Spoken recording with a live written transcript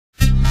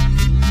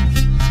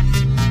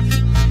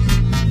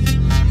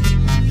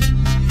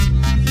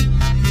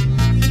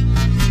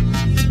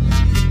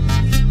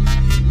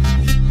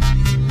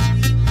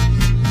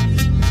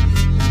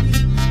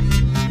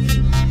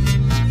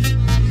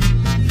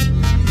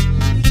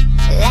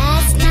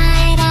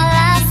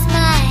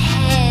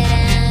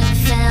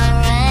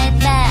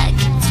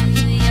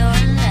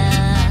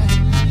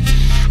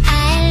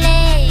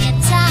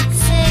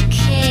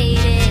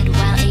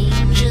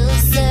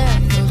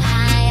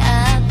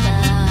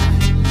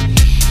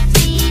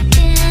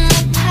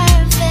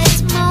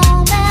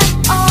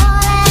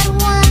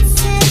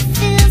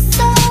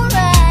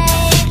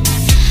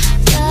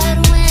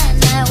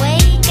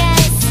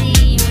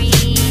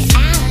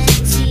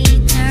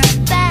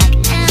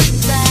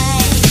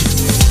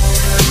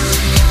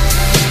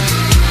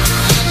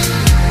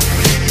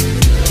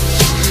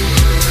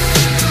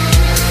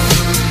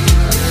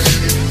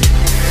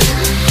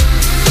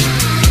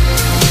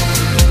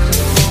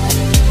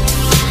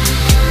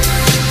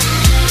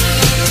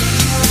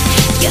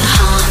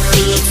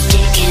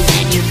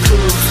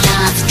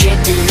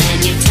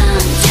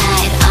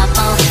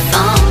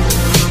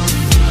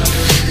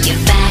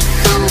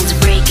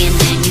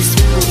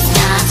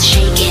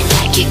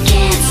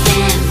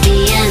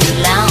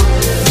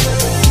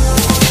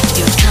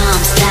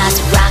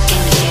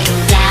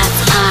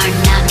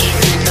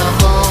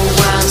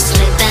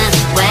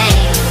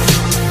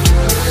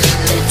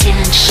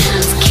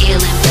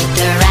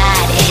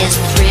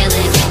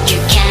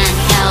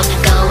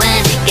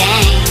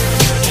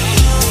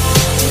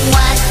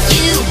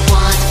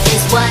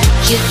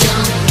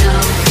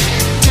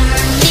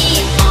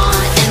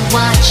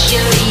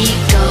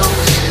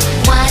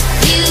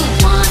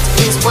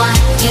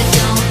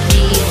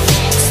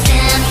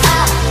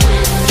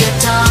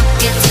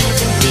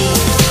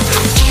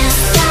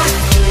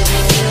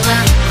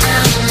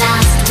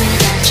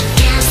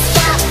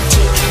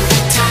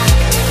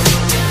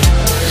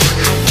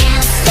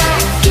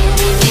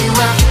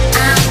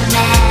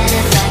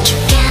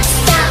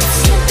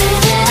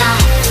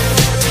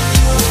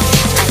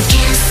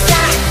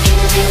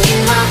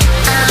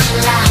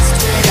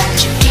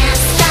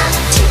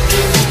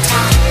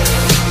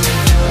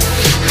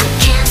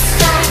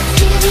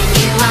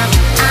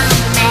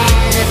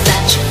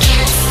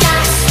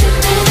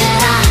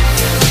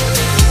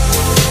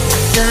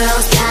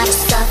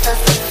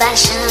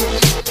fashion.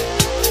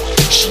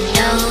 She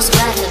knows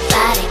what her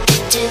body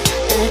can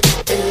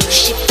do.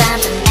 She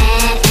found a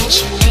man and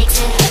she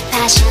makes it her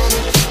passion.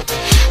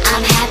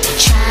 I'm happy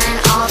trying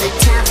all the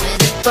time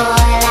with a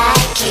boy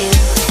like you.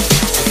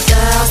 A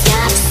girl's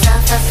gotta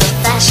suffer for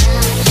fashion.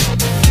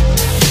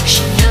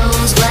 She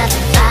knows what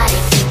her body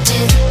can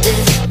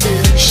do.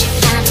 She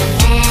found a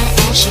man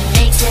and she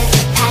makes it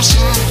her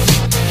passion.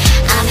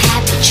 I'm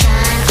happy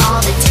trying all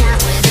the time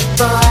with a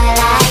boy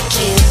like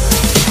you.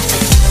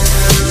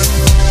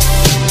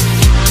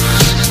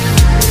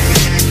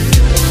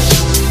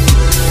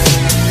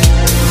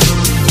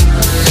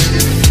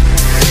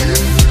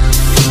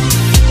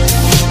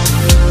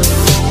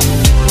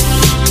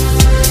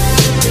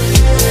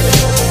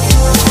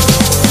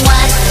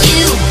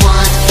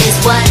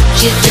 What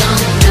you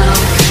don't know,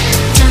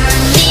 turn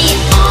me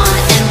on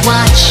and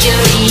watch your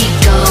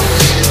ego.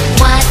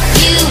 What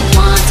you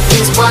want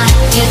is what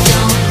you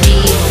don't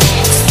need.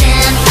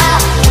 Stand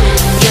up when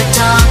you're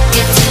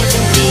talking to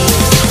me.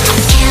 I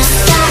can't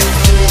stop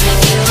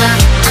giving you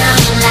up,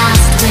 I'm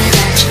lost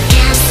without you.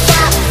 Can't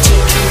stop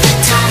taking the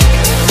talk.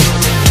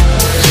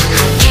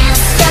 I can't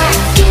stop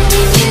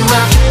giving you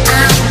up,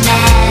 I'm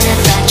mad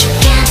about you.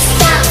 Can't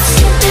stop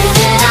slipping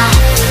it off.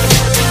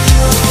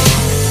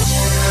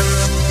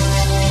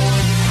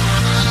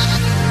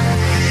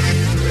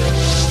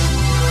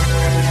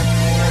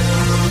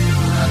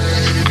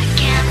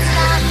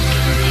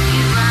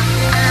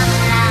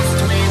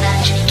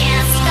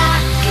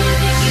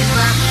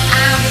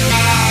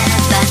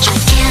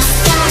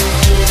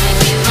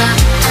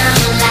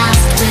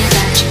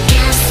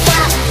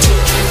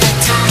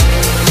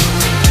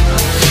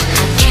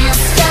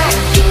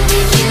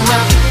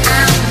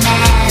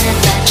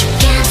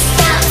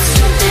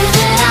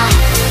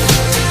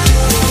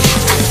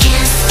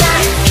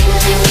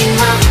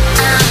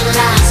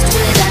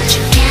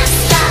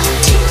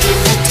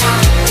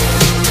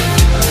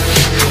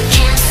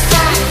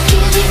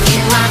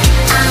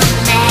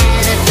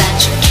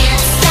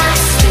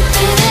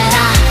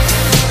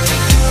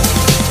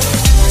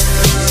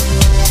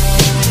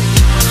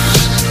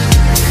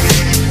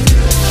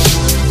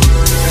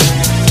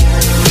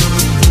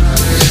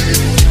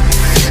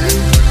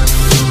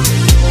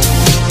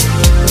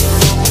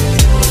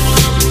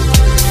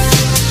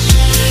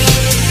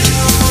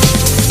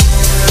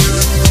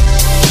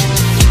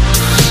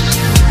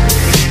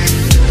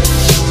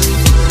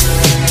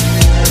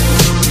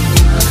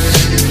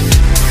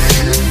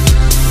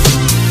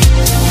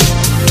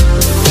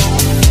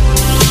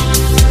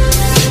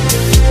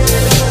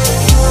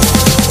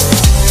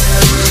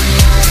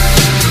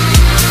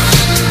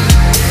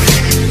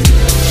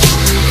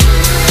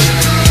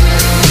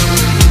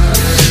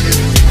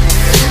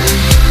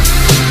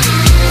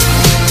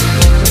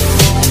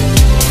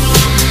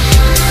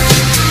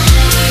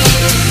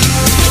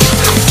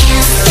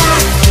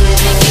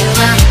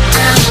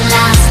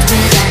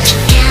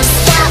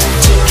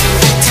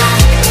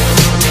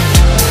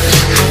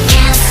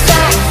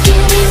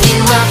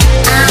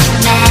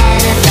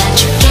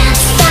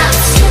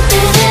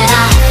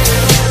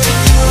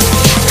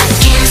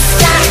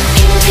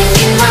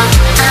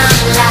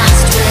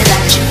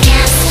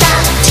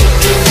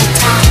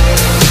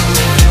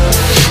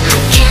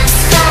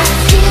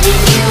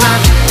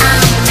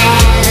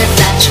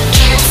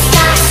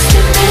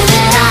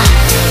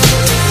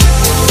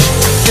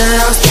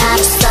 Girls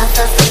gotta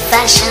suffer for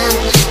fashion.